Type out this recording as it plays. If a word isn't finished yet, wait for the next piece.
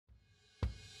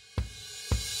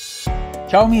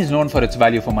Xiaomi is known for its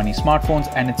value for money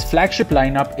smartphones, and its flagship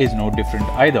lineup is no different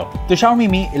either. The Xiaomi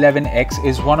Mi 11X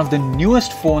is one of the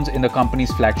newest phones in the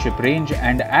company's flagship range,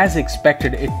 and as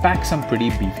expected, it packs some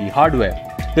pretty beefy hardware.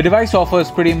 The device offers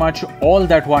pretty much all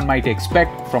that one might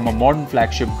expect from a modern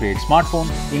flagship-grade smartphone,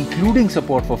 including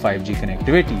support for 5G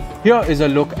connectivity. Here is a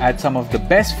look at some of the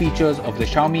best features of the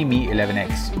Xiaomi Mi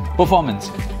 11X. Performance.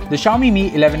 The Xiaomi Mi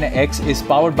 11X is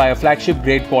powered by a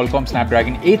flagship-grade Qualcomm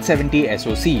Snapdragon 870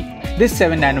 SoC. This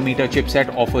 7nm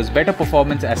chipset offers better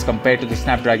performance as compared to the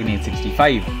Snapdragon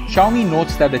 865. Xiaomi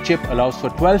notes that the chip allows for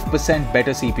 12%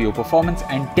 better CPU performance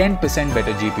and 10%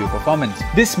 better GPU performance.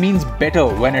 This means better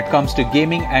when it comes to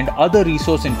gaming and other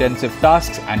resource-intensive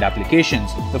tasks and applications.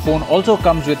 The phone also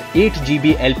comes with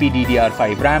 8GB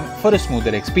LPDDR5 RAM for a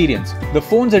smoother experience. The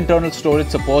phone's internal storage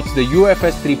supports the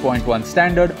UFS 3.1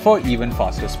 standard for even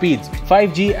faster speeds,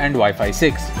 5G and Wi-Fi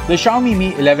 6. The Xiaomi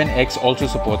Mi 11X also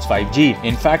supports 5G.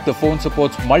 In fact, the phone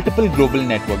supports multiple global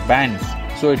network bands,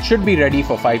 so it should be ready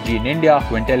for 5G in India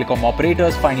when telecom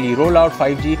operators finally roll out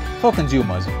 5G for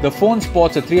consumers. The phone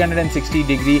sports a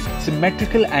 360-degree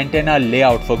symmetrical antenna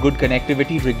layout for good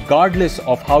connectivity regardless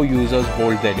of how users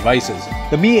hold their devices.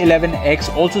 The Mi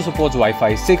 11X also supports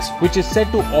Wi-Fi 6, which is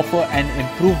said to offer an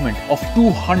improvement of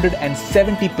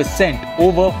 270%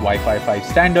 over Wi-Fi 5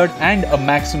 standard and a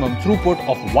maximum throughput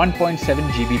of 1.7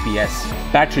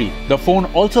 Gbps. Battery. The phone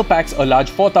also packs a large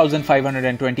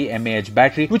 4520 mAh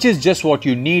battery, which is just what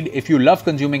you need if you love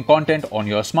consuming content on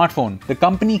your smartphone. The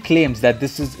company claims that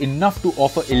this is enough to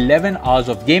offer 11 hours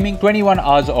of gaming, 21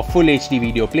 hours of full HD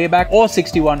video playback, or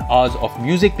 61 hours of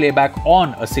music playback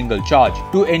on a single charge.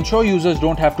 To ensure users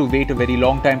don't have to wait a very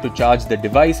long time to charge the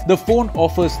device, the phone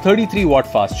offers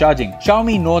 33-watt fast charging.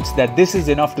 Xiaomi notes that this is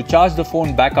enough to charge the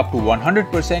phone back up to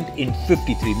 100% in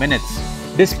 53 minutes.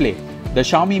 Display. The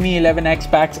Xiaomi Mi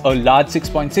 11X packs a large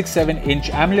 6.67-inch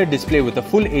AMOLED display with a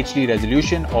full HD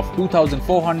resolution of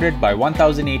 2400 by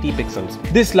 1080 pixels.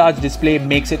 This large display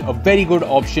makes it a very good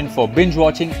option for binge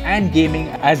watching and gaming,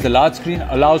 as the large screen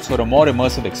allows for a more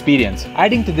immersive experience.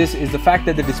 Adding to this is the fact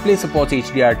that the display supports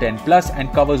HDR10+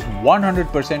 and covers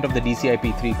 100% of the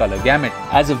DCI-P3 color gamut.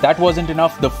 As if that wasn't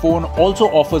enough, the phone also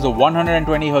offers a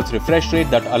 120Hz refresh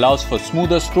rate that allows for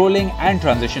smoother scrolling and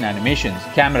transition animations.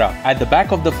 Camera. At the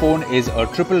back of the phone is a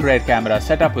triple rear camera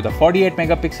setup with a 48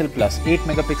 megapixel plus 8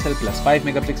 megapixel plus 5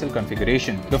 megapixel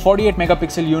configuration. The 48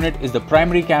 megapixel unit is the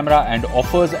primary camera and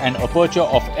offers an aperture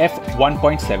of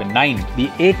f1.79. The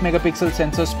 8 megapixel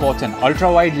sensor sports an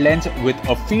ultra-wide lens with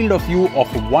a field of view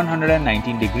of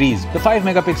 119 degrees. The 5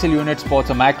 megapixel unit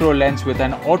sports a macro lens with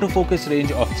an autofocus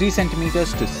range of 3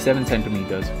 cm to 7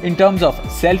 cm. In terms of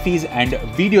selfies and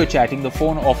video chatting, the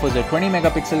phone offers a 20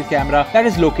 megapixel camera that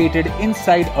is located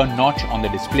inside a notch on the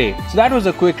display. So that was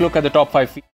a quick look at the top 5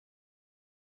 features.